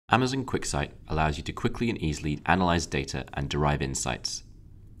Amazon Quicksight allows you to quickly and easily analyze data and derive insights.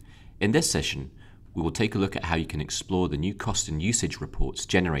 In this session, we will take a look at how you can explore the new cost and usage reports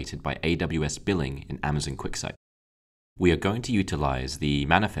generated by AWS billing in Amazon Quicksight. We are going to utilize the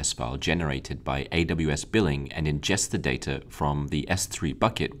manifest file generated by AWS billing and ingest the data from the S3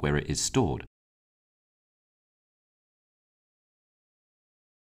 bucket where it is stored.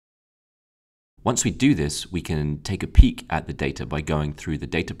 Once we do this, we can take a peek at the data by going through the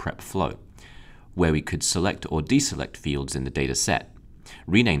data prep flow, where we could select or deselect fields in the data set,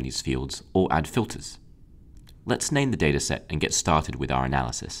 rename these fields, or add filters. Let's name the data set and get started with our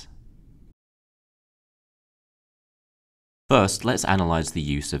analysis. First, let's analyze the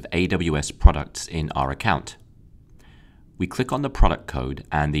use of AWS products in our account. We click on the product code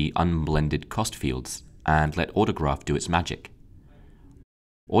and the unblended cost fields and let Autograph do its magic.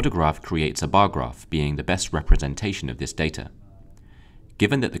 Autograph creates a bar graph, being the best representation of this data.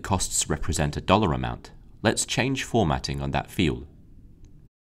 Given that the costs represent a dollar amount, let's change formatting on that field.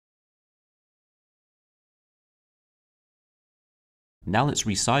 Now let's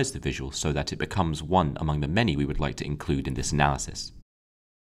resize the visual so that it becomes one among the many we would like to include in this analysis.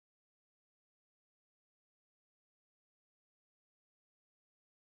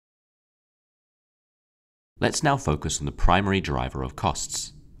 Let's now focus on the primary driver of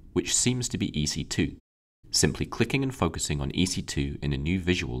costs, which seems to be EC2. Simply clicking and focusing on EC2 in a new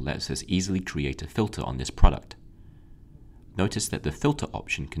visual lets us easily create a filter on this product. Notice that the filter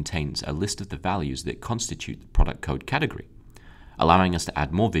option contains a list of the values that constitute the product code category, allowing us to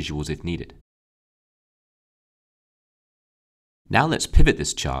add more visuals if needed. Now let's pivot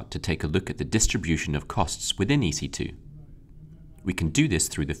this chart to take a look at the distribution of costs within EC2. We can do this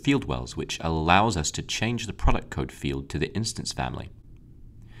through the field wells, which allows us to change the product code field to the instance family.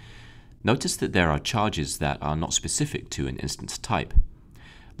 Notice that there are charges that are not specific to an instance type.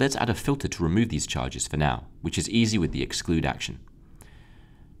 Let's add a filter to remove these charges for now, which is easy with the exclude action.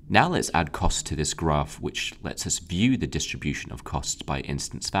 Now let's add costs to this graph, which lets us view the distribution of costs by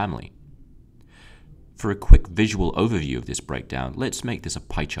instance family. For a quick visual overview of this breakdown, let's make this a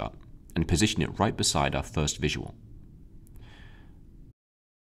pie chart and position it right beside our first visual.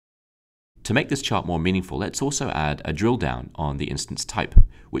 To make this chart more meaningful, let's also add a drill down on the instance type,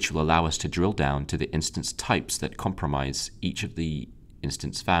 which will allow us to drill down to the instance types that comprise each of the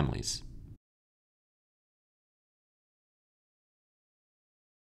instance families.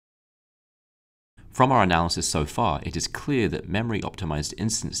 From our analysis so far, it is clear that memory-optimized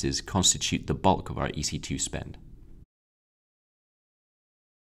instances constitute the bulk of our EC2 spend.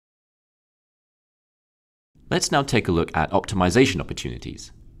 Let's now take a look at optimization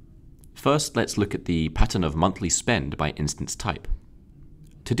opportunities. First, let's look at the pattern of monthly spend by instance type.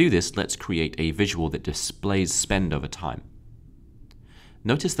 To do this, let's create a visual that displays spend over time.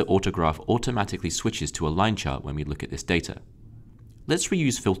 Notice that Autograph automatically switches to a line chart when we look at this data. Let's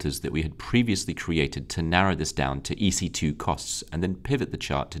reuse filters that we had previously created to narrow this down to EC2 costs and then pivot the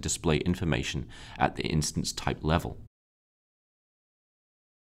chart to display information at the instance type level.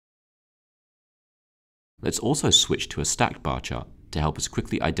 Let's also switch to a stacked bar chart to help us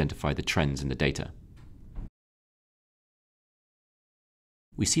quickly identify the trends in the data.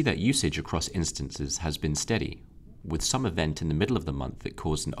 We see that usage across instances has been steady, with some event in the middle of the month that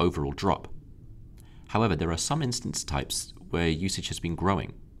caused an overall drop. However, there are some instance types where usage has been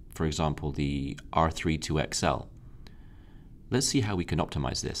growing, for example, the R32XL. Let's see how we can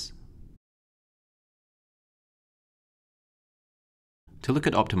optimize this. To look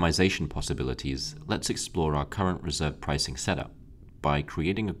at optimization possibilities, let's explore our current reserve pricing setup by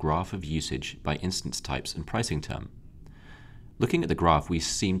creating a graph of usage by instance types and pricing term. Looking at the graph, we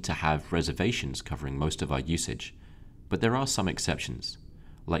seem to have reservations covering most of our usage, but there are some exceptions,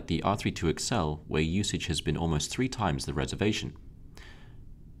 like the R32XL, where usage has been almost 3 times the reservation.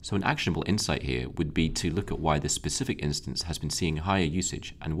 So an actionable insight here would be to look at why this specific instance has been seeing higher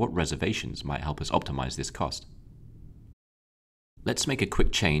usage and what reservations might help us optimize this cost. Let's make a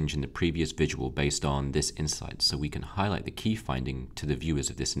quick change in the previous visual based on this insight so we can highlight the key finding to the viewers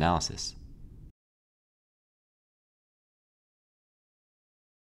of this analysis.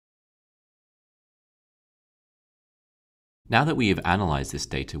 Now that we have analyzed this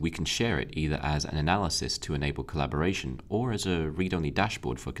data, we can share it either as an analysis to enable collaboration or as a read-only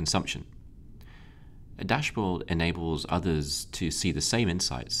dashboard for consumption. A dashboard enables others to see the same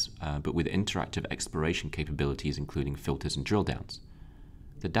insights, but with interactive exploration capabilities including filters and drill downs.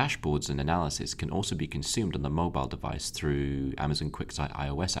 The dashboards and analysis can also be consumed on the mobile device through Amazon Quicksight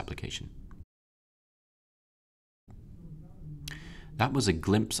iOS application. That was a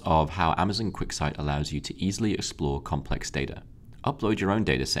glimpse of how Amazon Quicksight allows you to easily explore complex data. Upload your own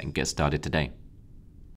dataset and get started today.